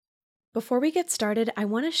Before we get started, I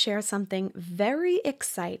want to share something very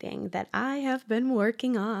exciting that I have been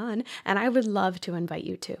working on, and I would love to invite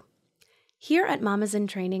you to. Here at Mamas in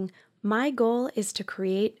Training, my goal is to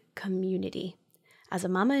create community. As a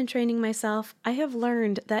mama in training myself, I have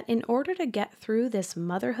learned that in order to get through this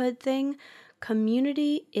motherhood thing,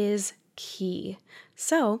 community is key.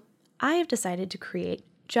 So I have decided to create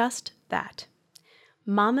just that.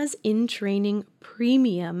 Mamas in Training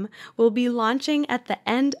Premium will be launching at the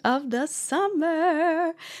end of the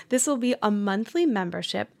summer. This will be a monthly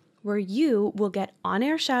membership where you will get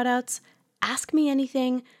on-air shoutouts, ask me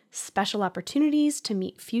anything, special opportunities to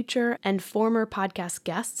meet future and former podcast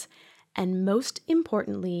guests, and most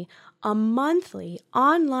importantly, a monthly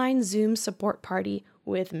online Zoom support party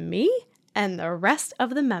with me and the rest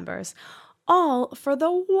of the members, all for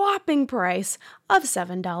the whopping price of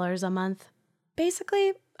 $7 a month.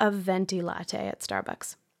 Basically, a venti latte at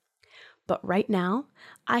Starbucks. But right now,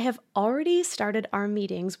 I have already started our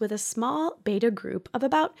meetings with a small beta group of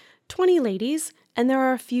about 20 ladies, and there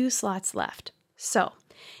are a few slots left. So,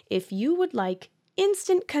 if you would like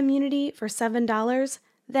instant community for $7,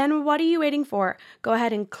 then what are you waiting for? Go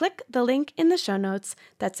ahead and click the link in the show notes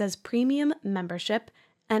that says Premium Membership,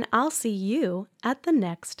 and I'll see you at the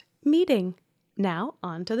next meeting. Now,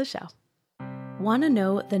 on to the show. Want to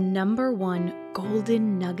know the number one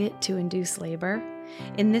golden nugget to induce labor?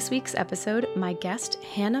 In this week's episode, my guest,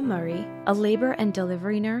 Hannah Murray, a labor and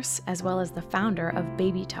delivery nurse as well as the founder of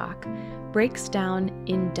Baby Talk, breaks down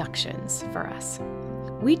inductions for us.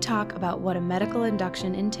 We talk about what a medical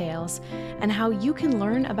induction entails and how you can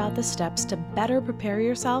learn about the steps to better prepare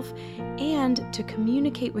yourself and to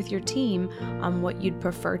communicate with your team on what you'd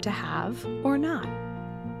prefer to have or not.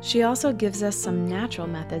 She also gives us some natural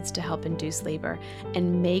methods to help induce labor,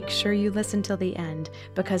 and make sure you listen till the end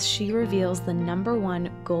because she reveals the number one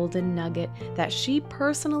golden nugget that she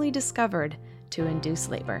personally discovered to induce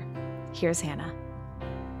labor. Here's Hannah.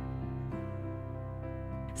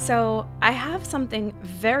 So I have something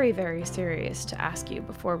very, very serious to ask you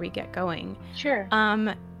before we get going. Sure.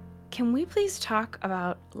 Can we please talk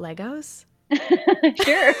about Legos?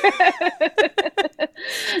 Sure.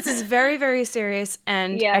 This is very, very serious,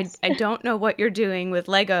 and Yes. I don't know what you're doing with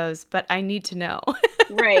Legos, but I need to know.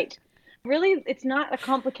 Right. Really, it's not a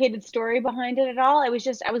complicated story behind it at all. I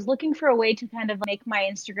was looking for a way to kind of make my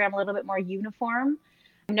Instagram a little bit more uniform.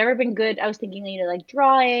 I've never been good. I was thinking, like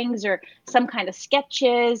drawings or some kind of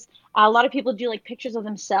sketches. A lot of people do like pictures of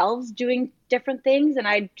themselves doing different things, and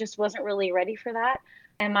I just wasn't really ready for that.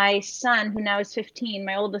 And my son, who now is 15,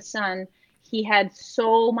 my oldest son, he had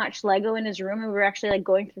so much Lego in his room, and we were actually like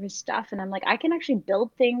going through his stuff, and I'm like, I can actually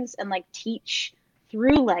build things and like teach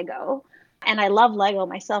through Lego. And I love Lego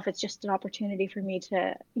myself. It's just an opportunity for me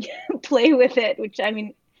to play with it, which I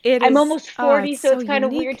mean, I'm almost 40, so it's kind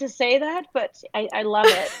of weird to say that, but I love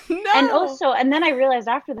it. No. And then I realized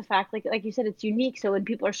after the fact, like you said, it's unique. So when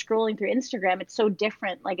people are scrolling through Instagram, it's so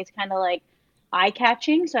different. Like it's kind of like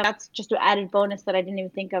eye-catching. So that's just an added bonus that I didn't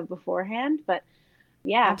even think of beforehand. But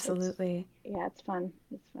yeah, Absolutely. it's fun.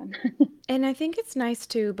 It's fun. And I think it's nice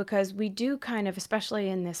too because we do kind of, especially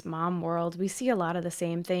in this mom world, we see a lot of the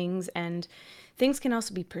same things, and things can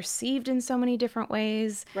also be perceived in so many different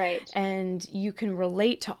ways. Right. And you can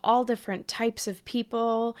relate to all different types of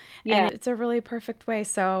people. Yeah. And it's a really perfect way.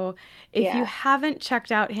 So if you haven't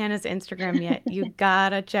checked out Hannah's Instagram yet, you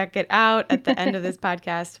gotta check it out at the end of this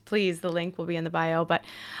podcast. Please, the link will be in the bio. But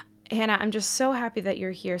Hannah, I'm just so happy that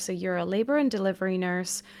you're here. So you're a labor and delivery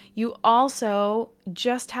nurse. You also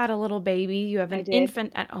just had a little baby. You have an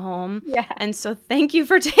infant at home. Yeah. And so thank you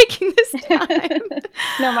for taking this time.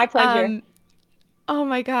 No, my pleasure. Oh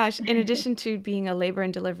my gosh. In addition to being a labor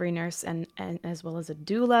and delivery nurse and as well as a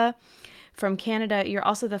doula from Canada, you're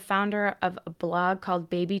also the founder of a blog called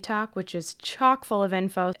Baby Talk, which is chock full of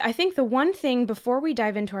info. I think the one thing before we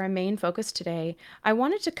dive into our main focus today, I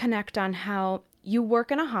wanted to connect on how you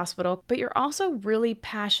work in a hospital, but you're also really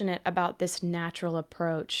passionate about this natural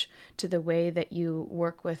approach to the way that you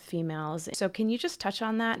work with females. So can you just touch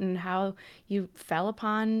on that and how you fell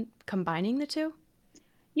upon combining the two?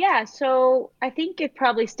 Yeah, so I think it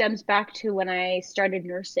probably stems back to when I started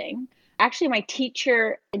nursing. Actually, my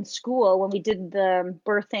teacher in school, when we did the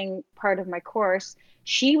birthing part of my course,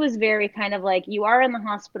 she was very kind of like, you are in the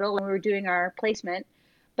hospital when we were doing our placement,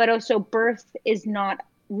 but also birth is not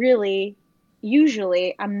really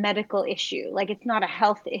usually a medical issue. Like it's not a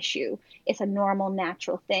health issue. It's a normal,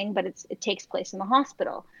 natural thing, but it takes place in the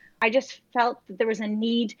hospital. I just felt that there was a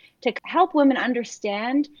need to help women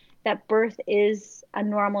understand that birth is a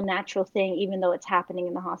normal, natural thing, even though it's happening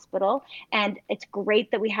in the hospital. And it's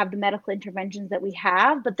great that we have the medical interventions that we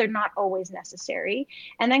have, but they're not always necessary.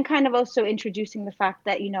 And then kind of also introducing the fact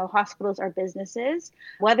that, hospitals are businesses.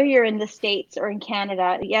 Whether you're in the States or in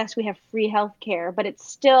Canada, yes, we have free healthcare, but it's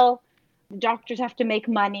still, the doctors have to make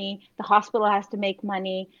money, the hospital has to make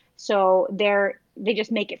money. So they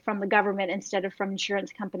just make it from the government instead of from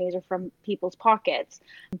insurance companies or from people's pockets.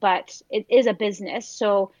 But it is a business,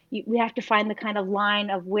 so we have to find the kind of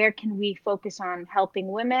line of where can we focus on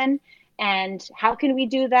helping women, and how can we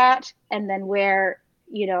do that, and then where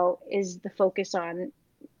is the focus on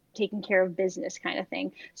taking care of business kind of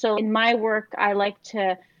thing. So in my work, I like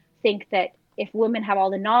to think that if women have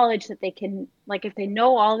all the knowledge that they can, like if they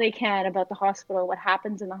know all they can about the hospital, what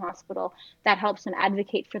happens in the hospital, that helps them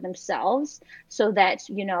advocate for themselves, so that,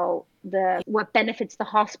 the what benefits the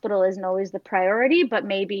hospital isn't always the priority, but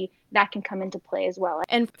maybe that can come into play as well.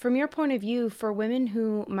 And from your point of view, for women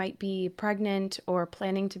who might be pregnant or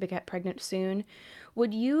planning to get pregnant soon,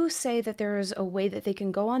 would you say that there is a way that they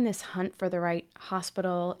can go on this hunt for the right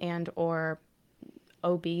hospital and or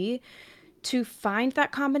OB to find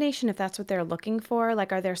that combination if that's what they're looking for?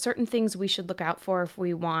 Like, are there certain things we should look out for if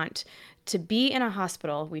we want to be in a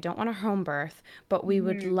hospital? We don't want a home birth, but we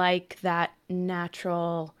would like that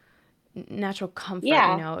natural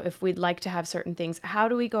comfort, if we'd like to have certain things. How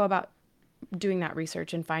do we go about doing that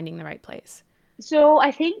research and finding the right place? So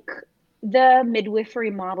I think the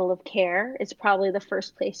midwifery model of care is probably the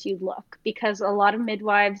first place you'd look, because a lot of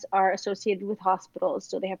midwives are associated with hospitals,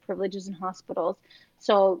 so they have privileges in hospitals.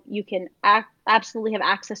 So you can absolutely have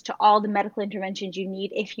access to all the medical interventions you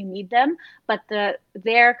need if you need them, but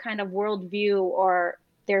their kind of worldview or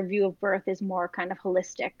their view of birth is more kind of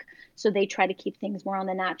holistic. So they try to keep things more on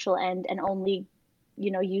the natural end and only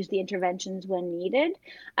use the interventions when needed.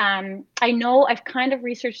 I know I've kind of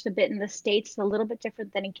researched a bit in the States, a little bit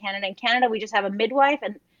different than in Canada. In Canada, we just have a midwife,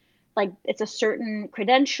 and like it's a certain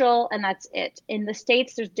credential and that's it. In the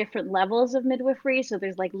States, there's different levels of midwifery. So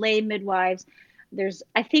there's like lay midwives. There's,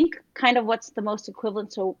 I think, kind of what's the most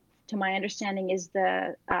equivalent. So to my understanding is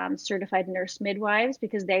the certified nurse midwives,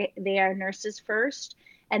 because they are nurses first,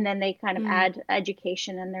 and then they kind of add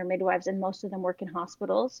education and they're midwives, and most of them work in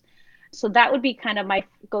hospitals. So that would be kind of my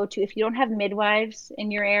go-to. If you don't have midwives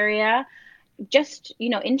in your area, just,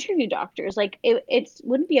 interview doctors. Like it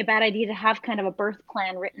wouldn't be a bad idea to have kind of a birth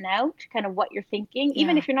plan written out, kind of what you're thinking,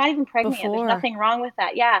 even if you're not even pregnant yet, there's nothing wrong with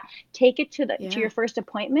that. Yeah. Take it to your first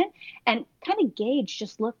appointment and kind of gauge,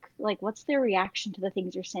 just look like, what's their reaction to the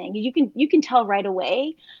things you're saying? You can tell right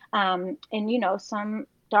away. And some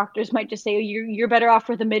doctors might just say, oh, you're better off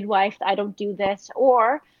with a midwife. I don't do this.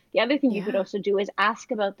 Or the other thing you could also do is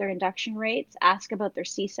ask about their induction rates, ask about their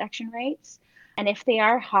C-section rates. And if they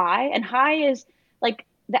are high, and high is like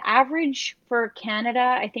the average for Canada,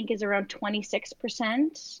 I think is around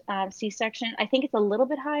 26% C-section. I think it's a little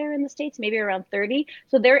bit higher in the States, maybe around 30.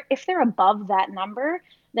 So if they're above that number,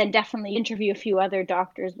 then definitely interview a few other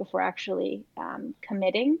doctors before actually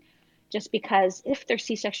committing, just because if their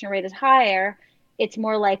C-section rate is higher, it's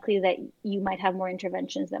more likely that you might have more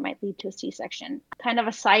interventions that might lead to a C-section. Kind of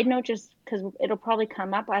a side note, just because it'll probably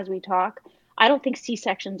come up as we talk, I don't think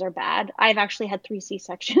C-sections are bad. I've actually had 3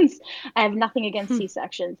 C-sections. I have nothing against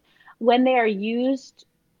C-sections. When they are used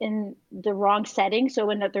in the wrong setting, so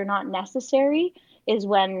when they're not necessary, is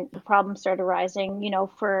when the problems start arising,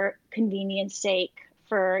 for convenience sake,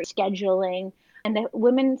 for scheduling. And the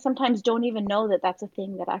women sometimes don't even know that that's a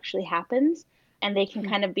thing that actually happens. And they can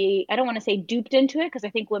kind of be, I don't want to say duped into it, because I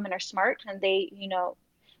think women are smart and they,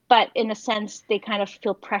 but in a sense, they kind of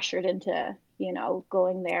feel pressured into,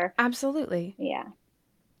 going there. Absolutely. Yeah.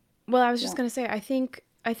 Well, I was just going to say, I think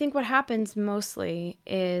what happens mostly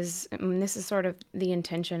is, and this is sort of the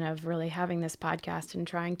intention of really having this podcast and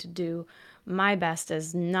trying to do my best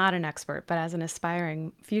as not an expert, but as an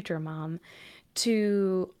aspiring future mom,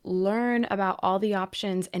 to learn about all the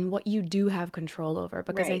options and what you do have control over.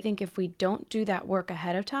 Because I think if we don't do that work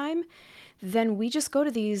ahead of time, then we just go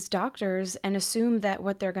to these doctors and assume that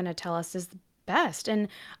what they're going to tell us is the best. And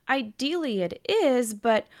ideally it is,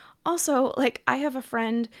 but also, like, I have a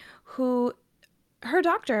friend who, her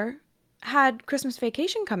doctor had Christmas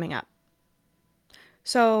vacation coming up.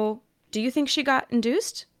 So do you think she got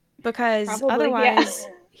induced? Because probably, otherwise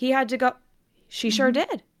he had to go. She sure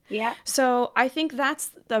did. Yeah. So I think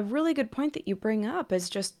that's the really good point that you bring up, is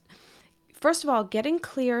just, first of all, getting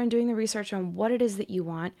clear and doing the research on what it is that you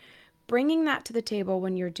want, bringing that to the table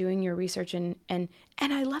when you're doing your research. And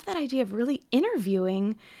I love that idea of really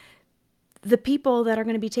interviewing the people that are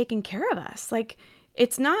going to be taking care of us. Like,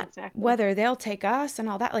 it's not whether they'll take us and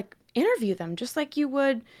all that, like, interview them just like you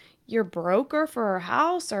would, your broker for a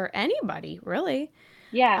house or anybody, really.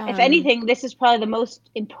 Yeah, if Um, anything, this is probably the most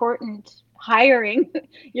important hiring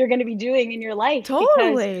you're going to be doing in your life, because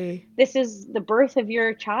totally. this is the birth of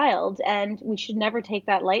your child, and we should never take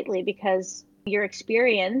that lightly, because your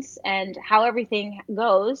experience and how everything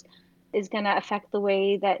goes is going to affect the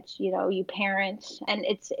way that, you parent, and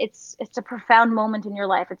it's a profound moment in your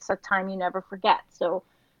life. It's a time you never forget. So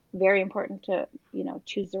very important to,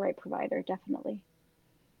 choose the right provider, definitely.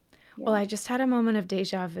 Well, Yeah. I just had a moment of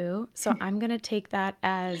deja vu. So I'm going to take that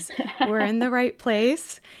as we're in the right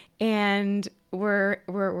place and we're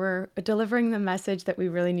delivering the message that we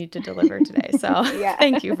really need to deliver today. So Yeah.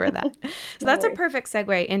 thank you for that. So No that's a worries. perfect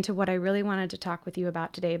segue into what I really wanted to talk with you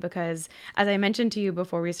about today because as I mentioned to you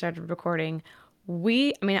before we started recording,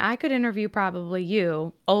 I could interview probably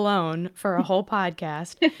you alone for a whole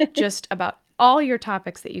podcast just about all your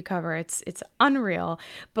topics that you cover. It's unreal.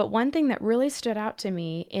 But one thing that really stood out to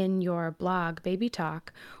me in your blog, Baby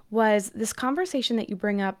Talk, was this conversation that you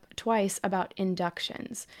bring up twice about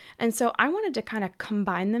inductions. And so I wanted to kind of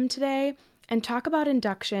combine them today and talk about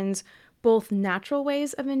inductions, both natural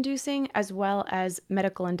ways of inducing as well as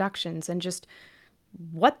medical inductions, and just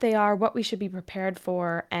what they are, what we should be prepared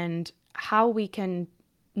for, and how we can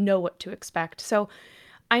know what to expect. So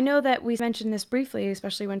I know that we mentioned this briefly,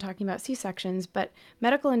 especially when talking about C-sections, but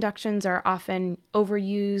medical inductions are often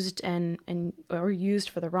overused and or used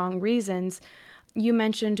for the wrong reasons. You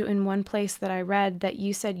mentioned in one place that I read that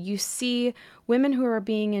you said you see women who are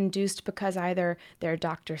being induced because either their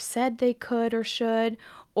doctor said they could or should,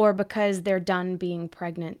 or because they're done being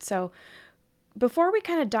pregnant. So before we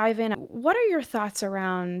kind of dive in, what are your thoughts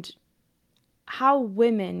around how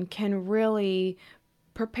women can really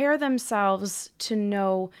prepare themselves to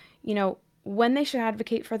know, when they should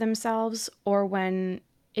advocate for themselves or when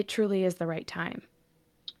it truly is the right time?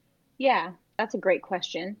 Yeah, that's a great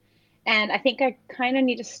question. And I think I kind of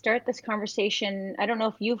need to start this conversation. I don't know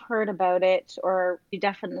if you've heard about it, or you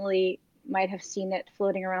definitely might have seen it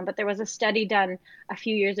floating around, but there was a study done a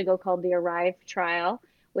few years ago called the ARRIVE trial,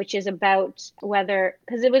 which is about whether,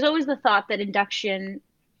 because it was always the thought that induction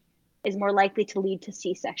is more likely to lead to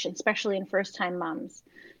C-section, especially in first-time moms.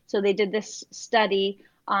 So they did this study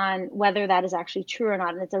on whether that is actually true or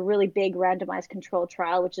not. And it's a really big randomized control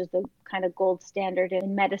trial, which is the kind of gold standard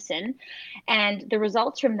in medicine. And the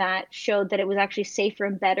results from that showed that it was actually safer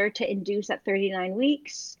and better to induce at 39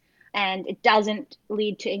 weeks. And it doesn't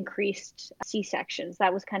lead to increased C-sections.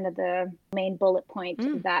 That was kind of the main bullet point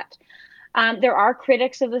of that. There are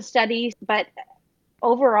critics of the studies, but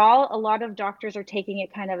overall, a lot of doctors are taking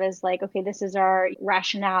it kind of as like, okay, this is our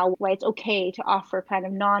rationale why it's okay to offer kind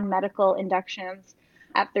of non-medical inductions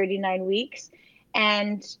at 39 weeks.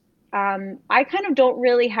 And I kind of don't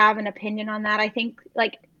really have an opinion on that. I think,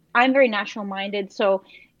 like, I'm very natural minded. So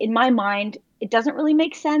in my mind, it doesn't really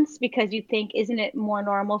make sense, because you think, isn't it more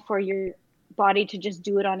normal for your body to just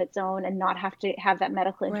do it on its own and not have to have that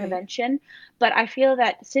medical Right. intervention? But I feel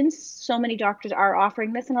that since so many doctors are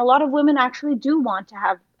offering this, and a lot of women actually do want to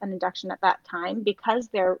have an induction at that time, because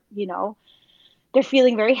they're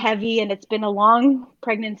feeling very heavy and it's been a long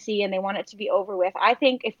pregnancy and they want it to be over with. I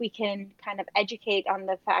think if we can kind of educate on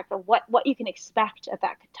the fact of what you can expect at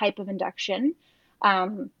that type of induction,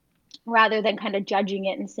 um, rather than kind of judging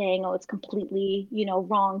it and saying, oh, it's completely,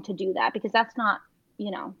 wrong to do that, because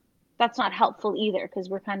you know, that's not helpful either, because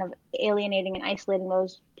we're kind of alienating and isolating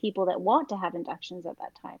those people that want to have inductions at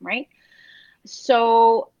that time, right?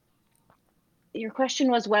 So your question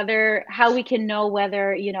was whether how we can know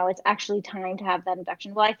whether, it's actually time to have that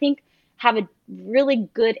induction. Well, I think have a really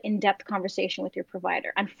good in-depth conversation with your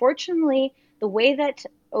provider. Unfortunately, the way that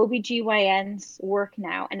OBGYNs work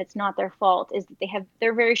now, and it's not their fault, is that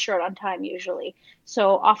they're very short on time usually.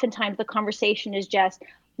 So oftentimes the conversation is just,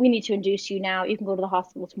 we need to induce you now. You can go to the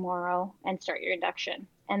hospital tomorrow and start your induction.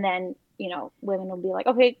 And then, women will be like,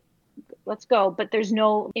 okay, let's go. But there's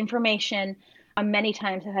no information. Many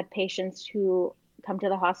times I've had patients who come to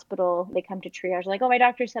the hospital, they come to triage, like, oh, my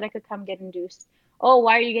doctor said I could come get induced. Oh,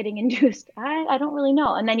 why are you getting induced? I don't really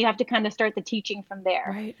know. And then you have to kind of start the teaching from there.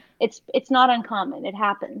 Right. It's not uncommon. It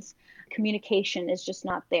happens. Communication is just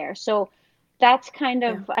not there. So that's kind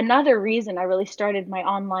Yeah. of another reason I really started my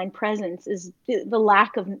online presence, is the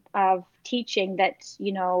lack of teaching that,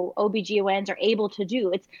 OBGYNs are able to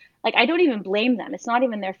do. It's like, I don't even blame them. It's not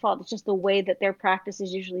even their fault. It's just the way that their practice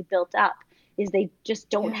is usually built up, is they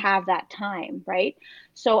just don't Yeah. have that time, right?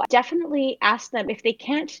 So definitely ask them if they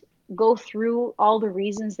can't go through all the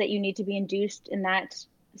reasons that you need to be induced in that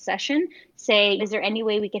session, say, is there any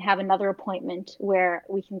way we can have another appointment where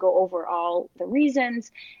we can go over all the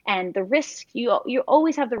reasons and the risks? You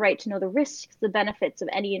always have the right to know the risks, the benefits of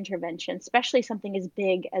any intervention, especially something as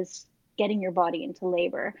big as getting your body into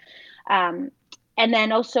labor. And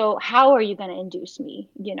then also, how are you going to induce me?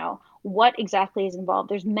 What exactly is involved?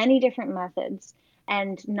 There's many different methods,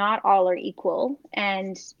 and not all are equal.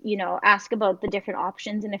 And ask about the different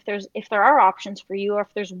options, and if there are options for you, or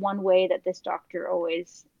if there's one way that this doctor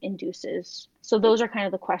always induces. So those are kind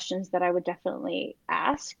of the questions that I would definitely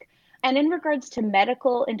ask. And in regards to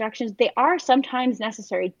medical inductions, they are sometimes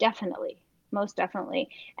necessary, definitely, most definitely.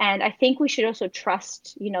 And I think we should also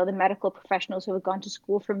trust, the medical professionals who have gone to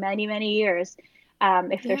school for many, many years.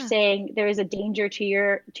 If they're saying there is a danger to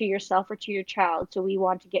yourself or to your child, so we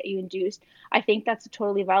want to get you induced, I think that's a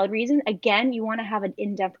totally valid reason. Again, you want to have an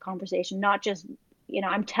in-depth conversation, not just,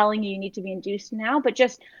 I'm telling you need to be induced now, but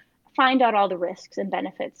just find out all the risks and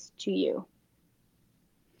benefits to you.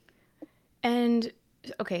 And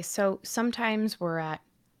okay, so sometimes we're at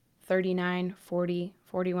 39, 40,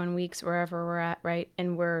 41 weeks, wherever we're at, right?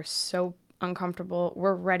 And we're so uncomfortable.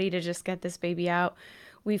 We're ready to just get this baby out.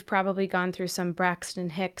 We've probably gone through some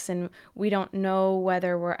Braxton Hicks and we don't know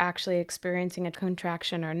whether we're actually experiencing a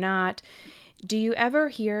contraction or not. Do you ever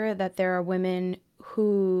hear that there are women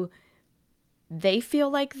who they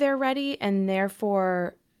feel like they're ready and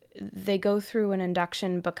therefore they go through an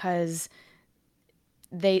induction because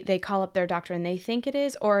they call up their doctor and they think it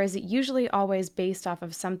is? Or is it usually always based off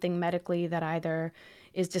of something medically that either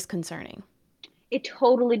is disconcerting? It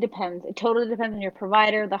totally depends. It totally depends on your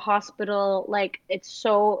provider, the hospital. Like it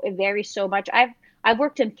varies so much. I've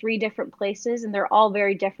worked in 3 different places, and they're all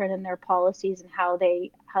very different in their policies and how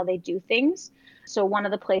they do things. So one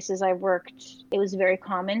of the places I worked, it was very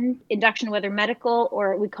common induction, whether medical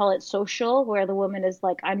or we call it social, where the woman is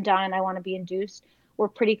like, I'm done, I want to be induced, were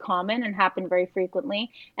pretty common and happened very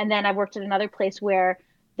frequently. And then I worked at another place where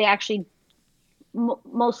they actually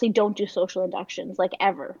mostly don't do social inductions, like,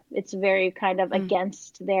 ever. It's very kind of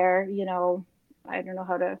against their, I don't know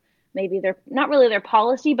how to, maybe they're not really their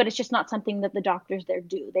policy, but it's just not something that the doctors there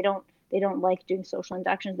do. They don't like doing social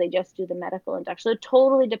inductions. They just do the medical induction. So it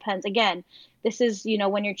totally depends. Again, this is,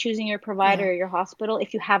 when you're choosing your provider or your hospital,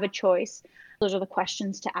 if you have a choice, those are the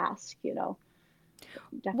questions to ask. Definitely.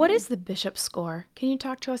 What is the Bishop score? Can you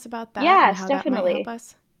talk to us about that and Yes, how that might definitely. help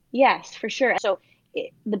us? Yes, for sure. So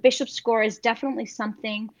the Bishop score is definitely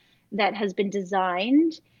something that has been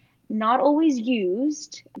designed, not always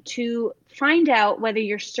used, to find out whether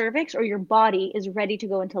your cervix or your body is ready to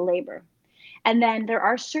go into labor. And then there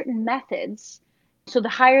are certain methods. So the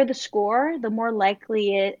higher the score, the more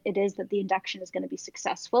likely it is that the induction is going to be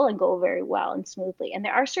successful and go very well and smoothly. And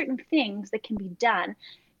there are certain things that can be done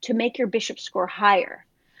to make your Bishop score higher.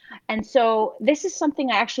 And so this is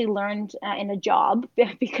something I actually learned in a job,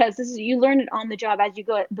 because you learn it on the job as you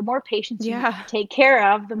go. The more patients you take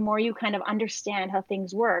care of, the more you kind of understand how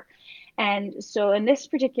things work. And so in this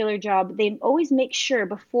particular job, they always make sure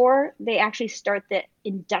before they actually start the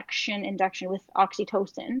induction with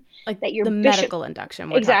oxytocin, Like that your the medical induction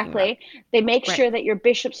we're talking about. exactly, they make sure that your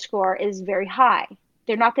Bishop score is very high.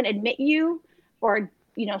 They're not going to admit you or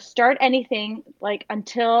start anything like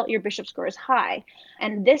until your Bishop score is high.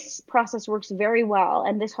 And this process works very well.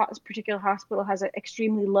 And this particular hospital has an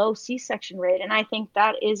extremely low C-section rate. And I think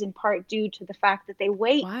that is in part due to the fact that they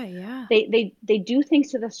wait. Why? Yeah. They do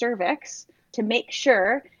things to the cervix to make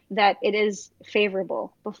sure that it is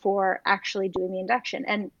favorable before actually doing the induction.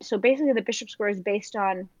 And so basically the Bishop score is based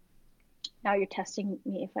on, now you're testing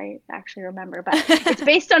me if I actually remember, but it's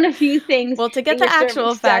based on a few things. Well, to get the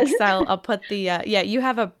actual facts, I'll put the you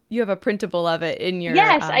have a printable of it in your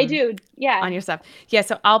yes, I do. Yeah. On your stuff. Yeah,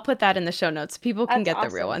 so I'll put that in the show notes. People can get awesome.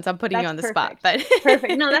 The real ones. I'm putting you on the spot, but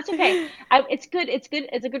perfect. No, that's okay. It's good. It's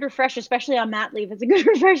a good refresher, especially on mat leave. It's a good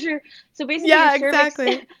refresher. So basically,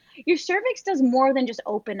 exactly. Your cervix does more than just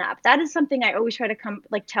open up. That is something I always try to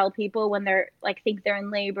tell people when they're think they're in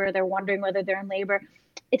labor, they're wondering whether they're in labor.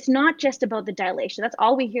 It's not just about the dilation. That's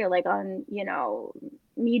all we hear on,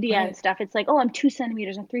 media and stuff. It's like, oh, I'm 2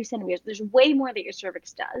 centimeters, I'm 3 centimeters. There's way more that your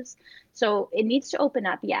cervix does. So it needs to open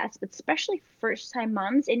up, yes, but especially first time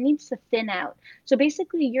moms, it needs to thin out. So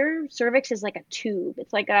basically your cervix is like a tube.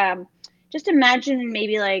 It's like, just imagine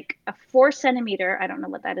maybe like a 4 centimeter, I don't know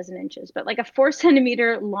what that is in inches, but like a 4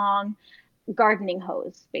 centimeter long gardening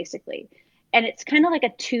hose, basically. And it's kind of like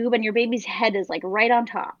a tube, and your baby's head is like right on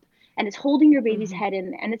top. And it's holding your baby's head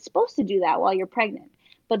in there. And it's supposed to do that while you're pregnant.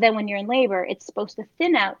 But then when you're in labor, it's supposed to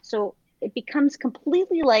thin out. So it becomes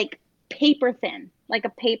completely like paper thin, like a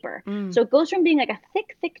paper. So it goes from being like a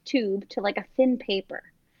thick tube to like a thin paper.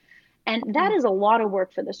 And that is a lot of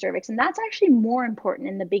work for the cervix. And that's actually more important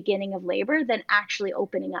in the beginning of labor than actually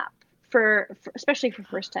opening up for especially for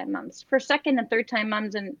first time moms. For second and third time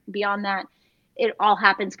moms and beyond that, it all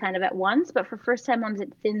happens kind of at once. But for first time moms,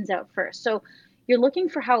 it thins out first. So you're looking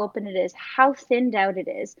for how open it is, how thinned out it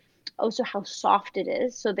is, also how soft it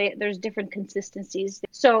is. So there's different consistencies.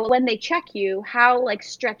 So when they check you, how like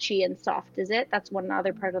stretchy and soft is it? That's one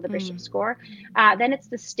other part of the Bishop score. Then it's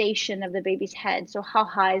the station of the baby's head. So how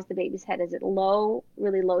high is the baby's head? Is it low,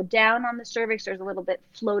 really low down on the cervix, or is it a little bit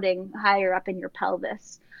floating higher up in your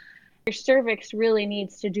pelvis? Your cervix really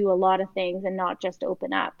needs to do a lot of things and not just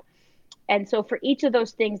open up. And so for each of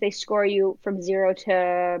those things, they score you from 0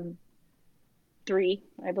 to 3,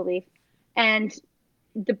 I believe. And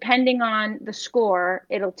depending on the score,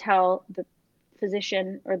 it'll tell the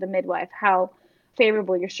physician or the midwife how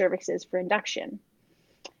favorable your cervix is for induction.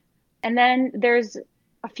 And then there's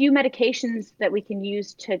a few medications that we can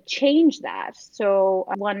use to change that. So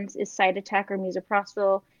one is Cytotec or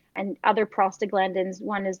misoprostol, and other prostaglandins.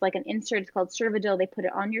 One is like an insert, it's called Cervidil. They put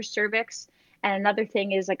it on your cervix. And another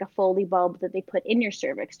thing is like a Foley bulb that they put in your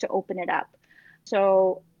cervix to open it up.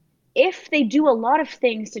 So if they do a lot of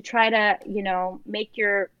things to try to, make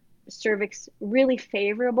your cervix really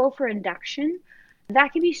favorable for induction,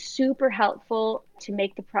 that can be super helpful to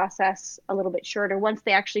make the process a little bit shorter once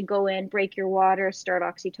they actually go in, break your water, start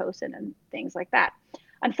oxytocin and things like that.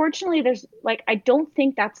 Unfortunately, I don't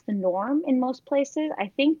think that's the norm in most places.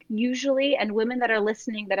 I think usually, and women that are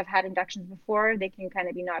listening that have had inductions before, they can kind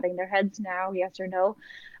of be nodding their heads now, yes or no.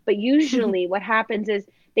 But usually what happens is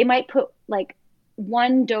they might put like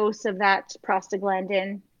one dose of that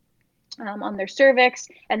prostaglandin on their cervix,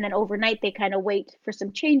 and then overnight they kind of wait for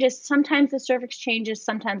some changes. Sometimes the cervix changes,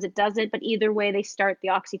 sometimes it doesn't, but either way they start the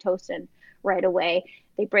oxytocin right away.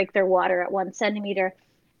 They break their water at 1 centimeter,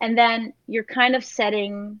 and then you're kind of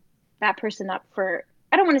setting that person up for,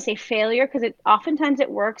 I don't want to say failure, because oftentimes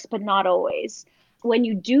it works, but not always. When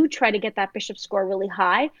you do try to get that Bishop score really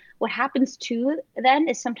high, what happens too then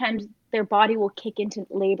is sometimes their body will kick into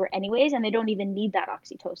labor anyways, and they don't even need that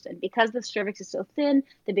oxytocin because the cervix is so thin,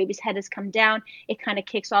 the baby's head has come down, it kind of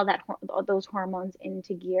kicks all those hormones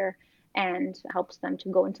into gear and helps them to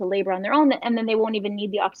go into labor on their own, and then they won't even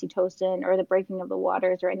need the oxytocin or the breaking of the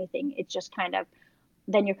waters or anything. It's just kind of,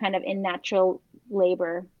 then you're kind of in natural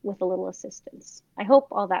labor with a little assistance. I hope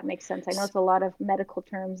all that makes sense. I know it's a lot of medical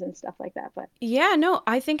terms and stuff like that, but yeah, no,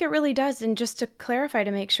 I think it really does. And just to clarify,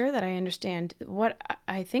 to make sure that I understand, what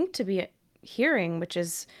I think to be hearing, which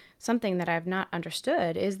is something that I've not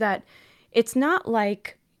understood, is that it's not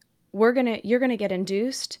like you're gonna get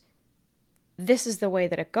induced. This is the way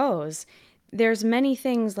that it goes. There's many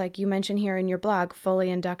things like you mentioned here in your blog: Foley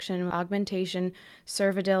induction, augmentation,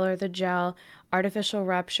 Cervidil or the gel, artificial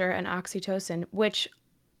rupture, and oxytocin, which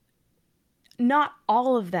not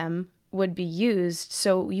all of them would be used,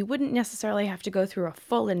 so you wouldn't necessarily have to go through a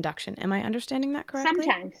full induction. Am I understanding that correctly?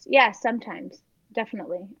 sometimes, yeah, sometimes,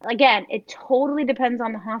 definitely. Again, it totally depends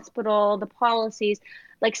on the hospital, the policies.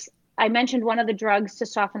 Like I mentioned, one of the drugs to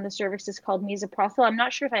soften the cervix is called misoprostol. I'm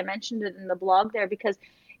not sure if I mentioned it in the blog there because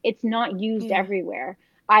it's not used everywhere.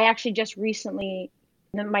 I actually just recently,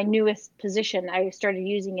 my newest position, I started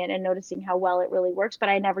using it and noticing how well it really works, but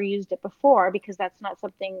I never used it before because that's not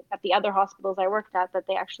something at the other hospitals I worked at that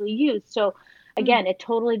they actually used. So again, it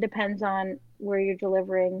totally depends on where you're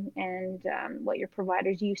delivering and what your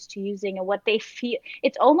provider's used to using and what they feel.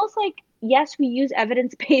 It's almost like, yes, we use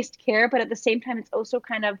evidence-based care, but at the same time, it's also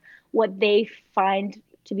kind of what they find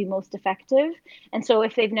to be most effective. And so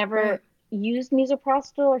if they've never used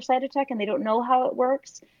misoprostol or Cytotec and they don't know how it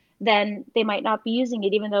works, then they might not be using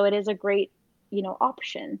it, even though it is a great,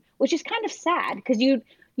 option, which is kind of sad because you'd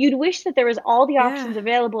wish that there was all the options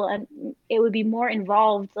available and it would be more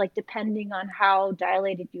involved, like depending on how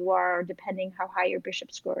dilated you are, or depending how high your Bishop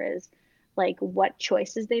score is, like what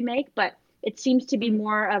choices they make. But it seems to be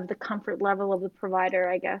more of the comfort level of the provider,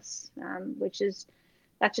 I guess,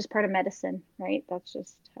 that's just part of medicine, right? That's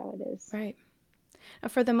just how it is. Right.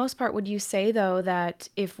 For the most part, would you say, though, that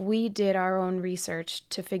if we did our own research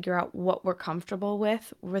to figure out what we're comfortable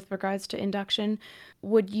with regards to induction,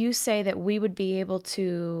 would you say that we would be able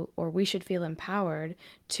to, or we should feel empowered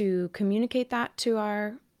to communicate that to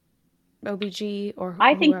our OBG or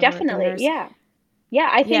I think definitely, yeah. Yeah,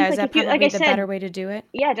 I think is that probably the better way to do it?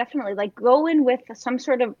 Yeah, definitely. Like go in with some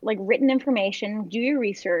sort of like written information, do your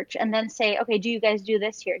research, and then say, okay, do you guys do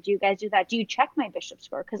this here? Do you guys do that? Do you check my Bishop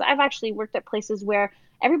score? Because I've actually worked at places where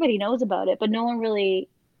everybody knows about it, but no one really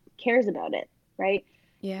cares about it, right?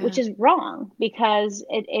 Yeah. Which is wrong because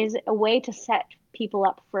it is a way to set people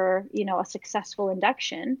up for, a successful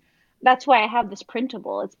induction. that's why I have this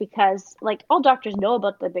printable. It's because like all doctors know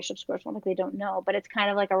about the Bishop score. It's not like they don't know, but it's kind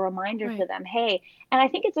of like a reminder to Right. them, hey. And I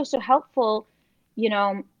think it's also helpful, you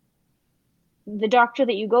know, the doctor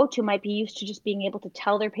that you go to might be used to just being able to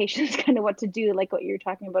tell their patients kind of what to do, like what you were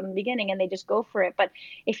talking about in the beginning, and they just go for it. But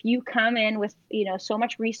if you come in with, so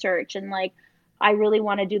much research and like, I really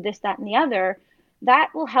want to do this, that, and the other,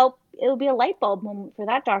 that will help. It'll be a light bulb moment for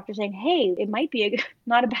that doctor saying, hey, it might be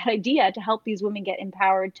not a bad idea to help these women get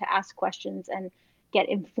empowered to ask questions and get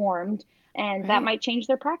informed. And that Right. might change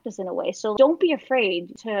their practice in a way. So don't be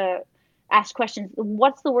afraid to ask questions.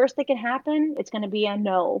 What's the worst that can happen? It's going to be a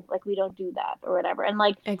no, like we don't do that or whatever. And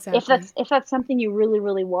like Exactly. if that's something you really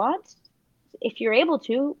really want, if you're able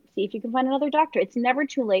to, see if you can find another doctor. It's never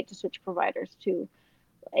too late to switch providers too.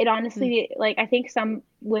 It Mm. honestly, like I think some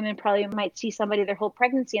women probably might see somebody their whole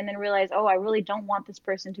pregnancy and then realize, oh, I really don't want this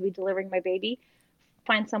person to be delivering my baby.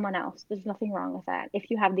 Find someone else. There's nothing wrong with that if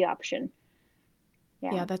you have the option.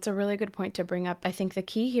 Yeah. Yeah, that's a really good point to bring up. I think the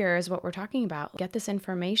key here is what we're talking about. Get this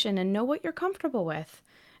information and know what you're comfortable with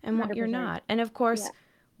and what you're 100%. not. And of course, Yeah.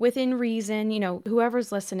 within reason,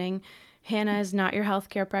 whoever's listening, Hannah is not your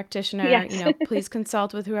healthcare practitioner. Yes. Please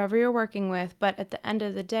consult with whoever you're working with. But at the end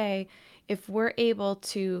of the day, if we're able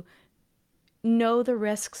to know the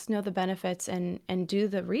risks, know the benefits, and do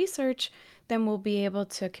the research, then we'll be able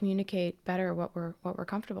to communicate better what we're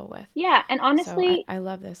comfortable with. Yeah, and So I, honestly, I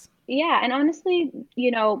love this. yeah, and honestly,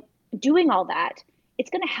 doing all that, it's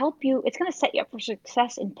going to help you, it's going to set you up for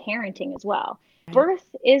success in parenting as well. Right.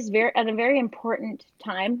 Birth is very at a very important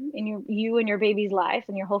time in you and your baby's life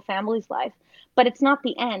and your whole family's life, but it's not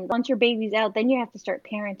the end. Once your baby's out, then you have to start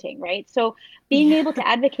parenting, right? So being Yeah. able to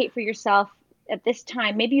advocate for yourself at this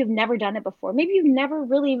time, maybe you've never done it before. Maybe you've never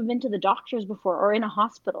really even been to the doctors before or in a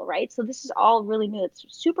hospital, right? So this is all really new. It's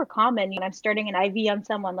super common. I'm starting an IV on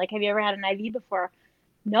someone. Like, have you ever had an IV before?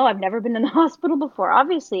 No, I've never been in the hospital before.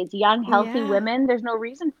 Obviously, it's young, healthy Yeah. women. There's no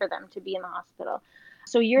reason for them to be in the hospital.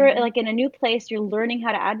 So you're Hmm. like in a new place, you're learning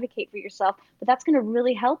how to advocate for yourself, but that's going to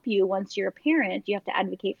really help you once you're a parent. You have to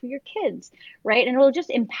advocate for your kids, right? And it'll just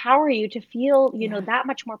empower you to feel, Yeah. that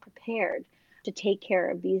much more prepared to take care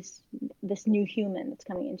of this new human that's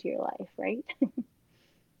coming into your life, right?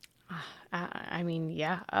 I mean,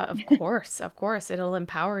 yeah, of course, it'll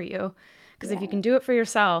empower you. Because if you Yeah. can do it for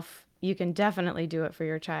yourself, you can definitely do it for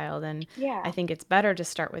your child. And I Yeah. think it's better to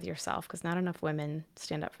start with yourself because not enough women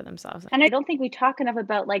stand up for themselves. And I don't think we talk enough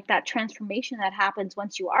about like that transformation that happens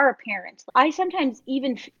once you are a parent. I sometimes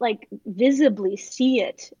even like visibly see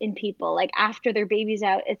it in people like after their baby's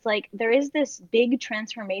out. It's like there is this big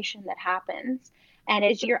transformation that happens and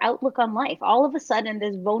it's your outlook on life. All of a sudden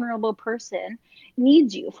this vulnerable person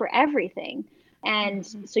needs you for everything. And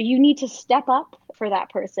Hmm. so you need to step up for that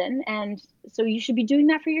person and so you should be doing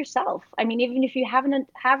that for yourself. I mean even if you haven't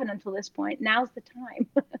until this point, now's the time.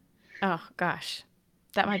 Oh, gosh.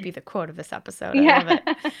 That might be the quote of this episode. I Yeah. love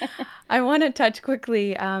it. I want to touch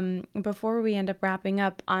quickly before we end up wrapping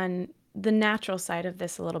up on the natural side of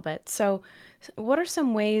this a little bit. So, what are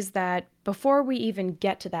some ways that before we even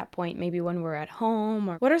get to that point, maybe when we're at home,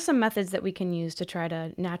 or what are some methods that we can use to try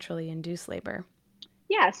to naturally induce labor?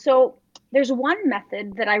 Yeah, so there's one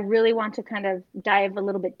method that I really want to kind of dive a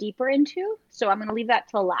little bit deeper into. So I'm going to leave that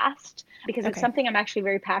till last because it's Okay. something I'm actually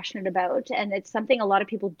very passionate about. And it's something a lot of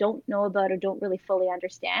people don't know about or don't really fully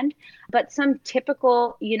understand. But some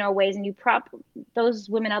typical, ways, and those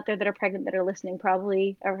women out there that are pregnant that are listening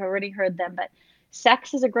probably have already heard them, but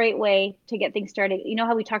sex is a great way to get things started. You know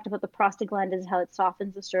how we talked about the prostaglandins, how it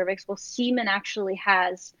softens the cervix? Well, semen actually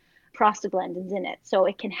has prostaglandins in it. So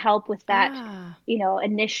it can help with that, Ah,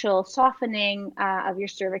 initial softening of your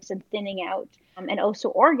cervix and thinning out. And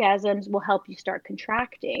also, orgasms will help you start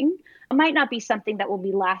contracting. It might not be something that will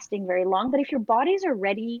be lasting very long, but if your bodies are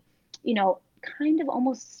ready, kind of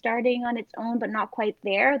almost starting on its own, but not quite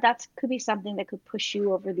there, that could be something that could push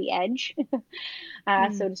you over the edge,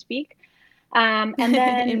 mm. so to speak. And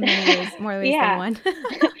then, In many ways, more ways than yeah, one.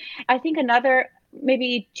 I think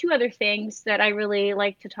maybe two other things that I really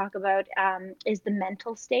like to talk about is the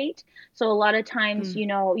mental state. So a lot of times,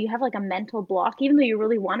 Mm. you have like a mental block, even though you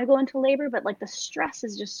really want to go into labor, but like the stress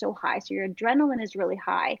is just so high. So your adrenaline is really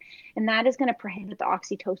high, and that is going to prohibit the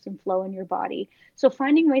oxytocin flow in your body. So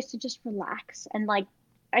finding ways to just relax and like,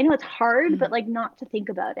 I know it's hard, but Mm. like not to think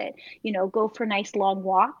about it. Go for nice long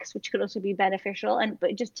walks, which could also be beneficial,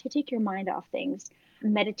 but just to take your mind off things.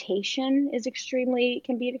 Meditation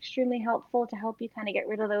can be extremely helpful to help you kind of get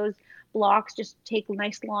rid of those blocks. Just take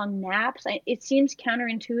nice long naps. It seems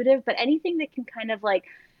counterintuitive, but anything that can kind of like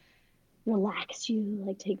relax you,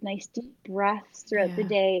 like take nice deep breaths throughout the Yeah.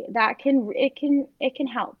 day, that can it can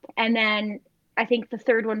help. And then I think the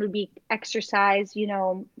third one would be exercise.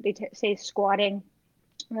 They say squatting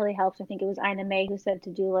really helps. I think it was Ina May who said to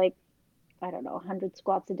do like, I don't know, 100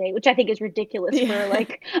 squats a day, which I think is ridiculous for Yeah.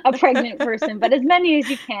 like a pregnant person, but as many as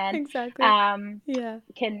you can Exactly. um, Yeah.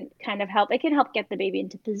 can kind of help. It can help get the baby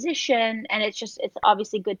into position, and it's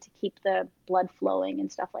obviously good to keep the blood flowing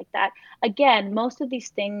and stuff like that. Again, most of these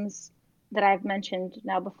things that I've mentioned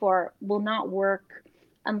now before will not work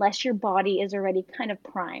unless your body is already kind of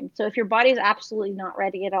primed. So if your body is absolutely not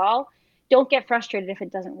ready at all, don't get frustrated if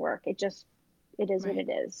it doesn't work. It is what Right.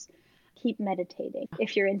 it is. Keep meditating.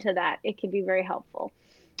 If you're into that, it can be very helpful.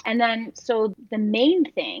 And then, so the main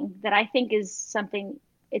thing that I think is something,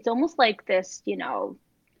 it's almost like this,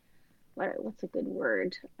 what's a good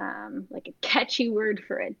word? Like a catchy word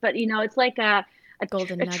for it. But, it's like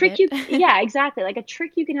Golden a trick nugget. yeah, exactly. Like a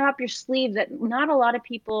trick you can have up your sleeve that not a lot of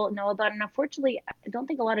people know about. And unfortunately, I don't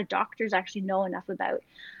think a lot of doctors actually know enough about,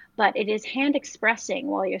 but it is hand expressing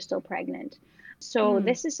while you're still pregnant. So Mm,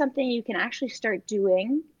 this is something you can actually start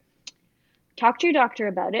doing. Talk to your doctor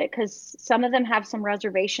about it, because some of them have some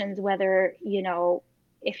reservations whether,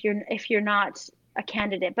 if you're not a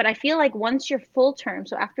candidate. But I feel like once you're full term,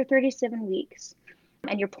 so after 37 weeks,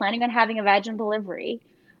 and you're planning on having a vaginal delivery,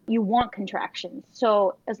 you want contractions.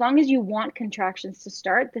 So as long as you want contractions to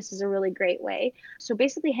start, this is a really great way. So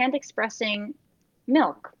basically, hand expressing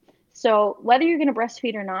milk. So whether you're going to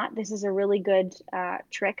breastfeed or not, this is a really good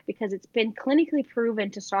trick, because it's been clinically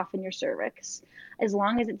proven to soften your cervix as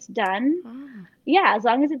long as it's done. oh, Yeah, as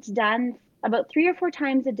long as it's done about 3 or 4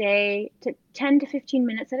 times a day, to 10 to 15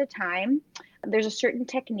 minutes at a time. There's a certain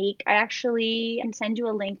technique. I actually can send you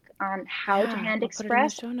a link on how to yeah. hand I'll put it in the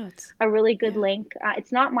express, show notes. a really good Yeah. link.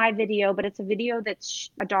 It's not my video, but it's a video that's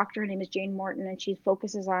a doctor. Her name is Jane Morton, and she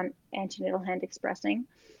focuses on antenatal hand expressing.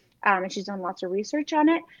 And she's done lots of research on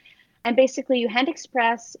it. And basically, you hand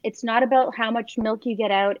express. It's not about how much milk you get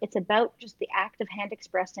out, it's about just the act of hand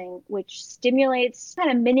expressing, which stimulates kind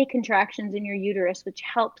of mini contractions in your uterus, which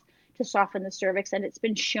helps to soften the cervix. And it's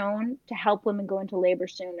been shown to help women go into labor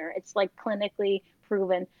sooner. It's like clinically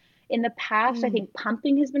proven. In the past, I Mm, think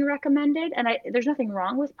pumping has been recommended, and there's nothing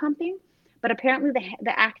wrong with pumping, but apparently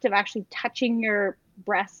the act of actually touching your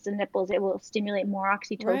breasts and nipples, it will stimulate more right.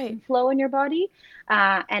 oxytocin flow in your body,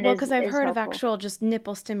 and Well, is because I've is heard of helpful. actual just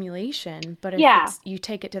nipple stimulation, but if Yeah. it's you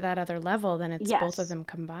take it to that other level, then it's both of Yes. them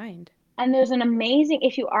combined. And there's an amazing,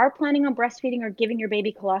 if you are planning on breastfeeding or giving your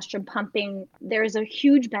baby colostrum, pumping, there's a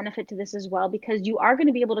huge benefit to this as well, because you are going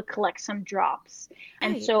to be able to collect some drops.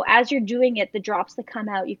 And Right. so as you're doing it, the drops that come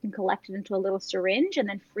out, you can collect it into a little syringe and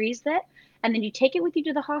then freeze it. And then you take it with you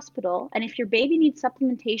to the hospital. And if your baby needs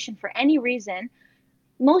supplementation for any reason,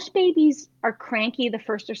 most babies are cranky the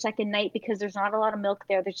first or second night because there's not a lot of milk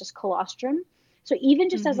there. There's just colostrum. So even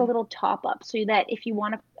just as a Mm-hmm. little top up, so that if you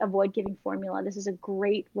want to avoid giving formula, this is a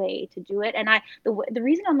great way to do it. And the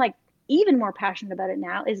reason I'm like even more passionate about it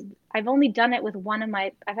now is I've only done it with one of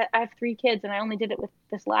my I have 3 kids, and I only did it with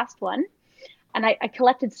this last one. And I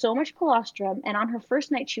collected so much colostrum, and on her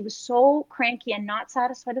first night she was so cranky and not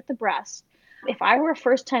satisfied with the breast. If I were a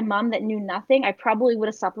first time mom that knew nothing, I probably would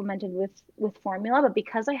have supplemented with formula. But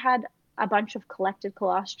because I had a bunch of collected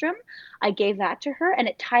colostrum, I gave that to her, and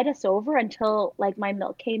it tied us over until like my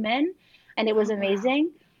milk came in, and it was Oh, wow.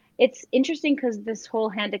 amazing. It's interesting because this whole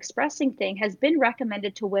hand expressing thing has been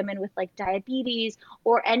recommended to women with like diabetes,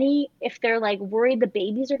 or any, if they're like worried the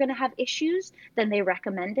babies are going to have issues, then they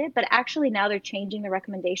recommend it. But actually now they're changing the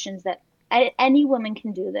recommendations that any woman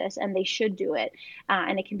can do this, and they should do it.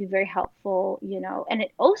 And it can be very helpful. And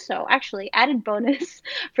it also, actually, added bonus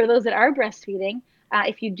for those that are breastfeeding,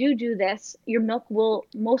 if you do this, your milk will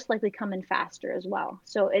most likely come in faster as well.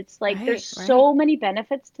 So it's like there's Right, right. so many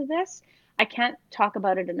benefits to this. I can't talk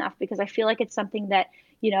about it enough, because I feel like it's something that,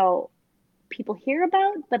 you know, people hear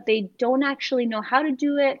about, but they don't actually know how to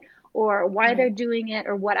do it, or why they're Right. doing it,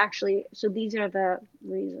 or what actually. So these are the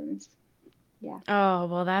reasons. Yeah. Oh,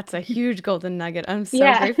 well, that's a huge golden nugget. I'm so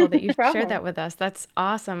Yeah. grateful that you No shared problem. that with us. That's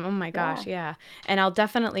awesome. Oh my Yeah. gosh, yeah. And I'll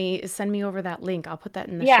definitely send me over that link. I'll put that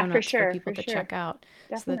in the Yeah, show for notes for sure. people For to sure. check out so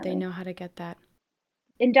that they Definitely. know how to get that.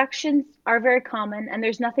 Inductions are very common, and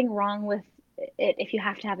there's nothing wrong with it if you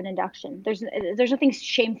have to have an induction. There's nothing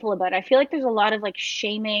shameful about it. I feel like there's a lot of like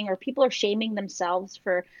shaming, or people are shaming themselves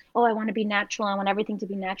for, oh, I want to be natural, I want everything to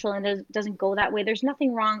be natural, and it doesn't go that way. There's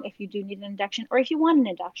nothing wrong if you do need an induction, or if you want an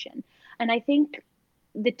induction. And I think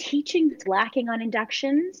the teaching is lacking on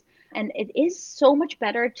inductions, and it is so much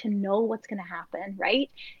better to know what's going to happen, right?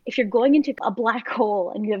 If you're going into a black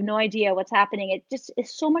hole and you have no idea what's happening, it just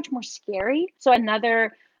is so much more scary. So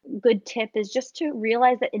another good tip is just to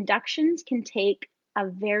realize that inductions can take a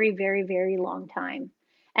very, very, very long time.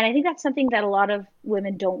 And I think that's something that a lot of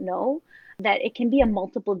women don't know, that it can be a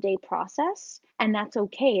multiple day process, and that's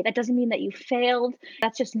okay. That doesn't mean that you failed.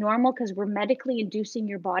 That's just normal because we're medically inducing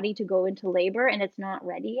your body to go into labor and it's not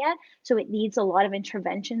ready yet. So it needs a lot of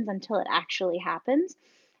interventions until it actually happens.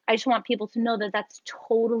 I just want people to know that that's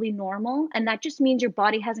totally normal. And that just means your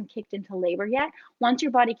body hasn't kicked into labor yet. Once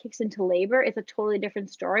your body kicks into labor, it's a totally different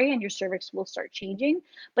story and your cervix will start changing.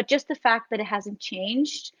 But just the fact that it hasn't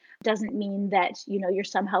changed doesn't mean that, you're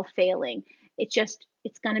somehow failing.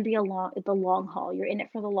 It's going to be the long haul. You're in it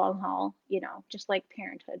for the long haul, just like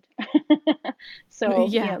parenthood. So,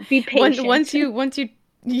 Yeah. be patient. Once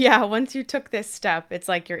you took this step, it's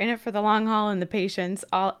like you're in it for the long haul and the patience,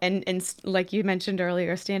 all and like you mentioned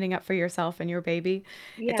earlier, standing up for yourself and your baby.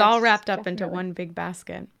 It's all Yes, wrapped up into definitely. one big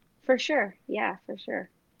basket. For sure. Yeah, for sure.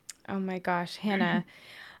 Oh my gosh, Hannah,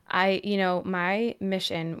 my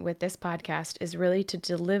mission with this podcast is really to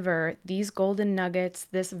deliver these golden nuggets,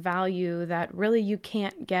 this value that really you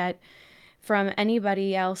can't get from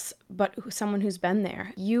anybody else but someone who's been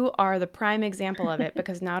there. You are the prime example of it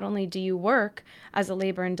because not only do you work as a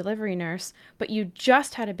labor and delivery nurse, but you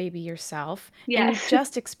just had a baby yourself and you Yes.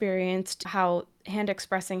 just experienced how hand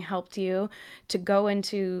expressing helped you to go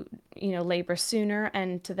into, labor sooner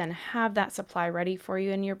and to then have that supply ready for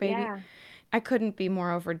you and your baby. Yeah. I couldn't be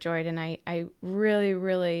more overjoyed. And I really,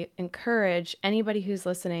 really encourage anybody who's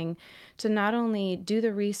listening to not only do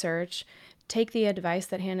the research, take the advice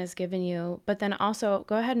that Hannah's given you, but then also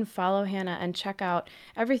go ahead and follow Hannah and check out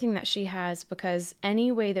everything that she has, because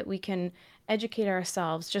any way that we can educate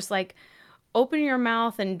ourselves, just like open your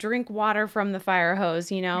mouth and drink water from the fire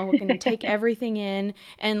hose, we're going to take everything in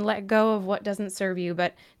and let go of what doesn't serve you.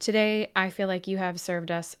 But today I feel like you have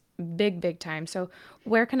served us big, big time. So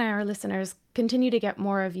where can our listeners continue to get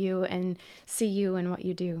more of you and see you and what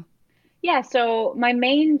you do? Yeah, so my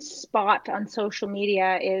main spot on social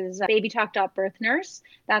media is babytalk.birthnurse.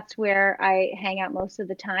 That's where I hang out most of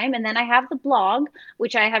the time. And then I have the blog,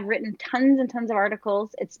 which I have written tons and tons of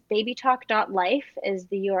articles. It's babytalk.life is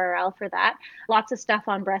the URL for that. Lots of stuff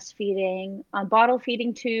on breastfeeding, on bottle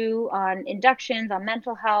feeding too, on inductions, on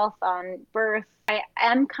mental health, on birth. I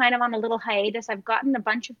am kind of on a little hiatus. I've gotten a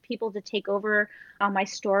bunch of people to take over my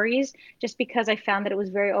stories just because I found that it was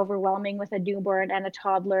very overwhelming with a newborn and a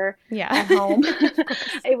toddler at home.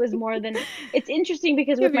 It was more than it's interesting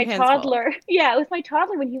because with my toddler, with my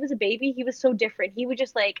toddler, when he was a baby, he was so different. He would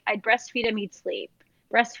just I'd breastfeed him, he'd sleep,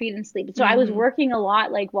 breastfeed and sleep. So I was working a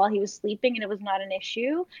lot while he was sleeping and it was not an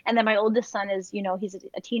issue. And then my oldest son is, he's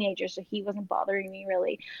a teenager, so he wasn't bothering me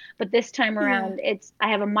really. But this time around, I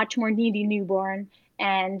have a much more needy newborn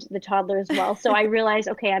and the toddler as well. So I realized,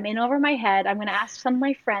 okay, I'm in over my head. I'm going to ask some of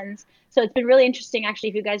my friends. So it's been really interesting, actually.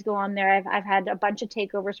 If you guys go on there, I've had a bunch of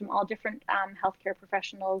takeovers from all different healthcare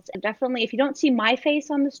professionals. And definitely, if you don't see my face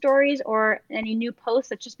on the stories or any new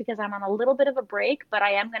posts, it's just because I'm on a little bit of a break, but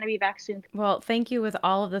I am going to be back soon. Well, thank you with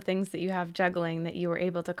all of the things that you have juggling that you were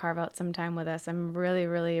able to carve out some time with us. I'm really,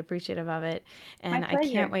 really appreciative of it. And I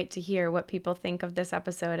can't wait to hear what people think of this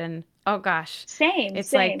episode. And oh gosh, same.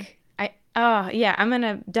 I'm going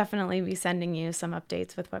to definitely be sending you some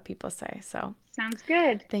updates with what people say. So sounds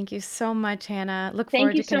good. Thank you so much, Hannah. Look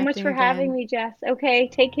forward to connecting again. Thank you so much for having me, Jess. Okay,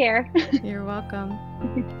 take care. You're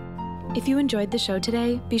welcome. If you enjoyed the show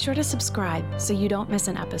today, be sure to subscribe so you don't miss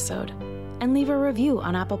an episode. And leave a review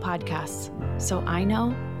on Apple Podcasts so I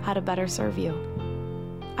know how to better serve you.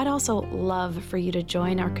 I'd also love for you to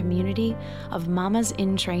join our community of Mamas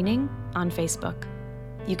in Training on Facebook.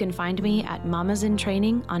 You can find me at Mamas in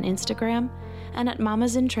Training on Instagram and at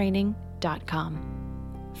mamasintraining.com.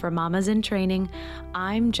 For Mamas in Training,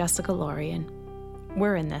 I'm Jessica Lorien.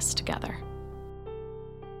 We're in this together.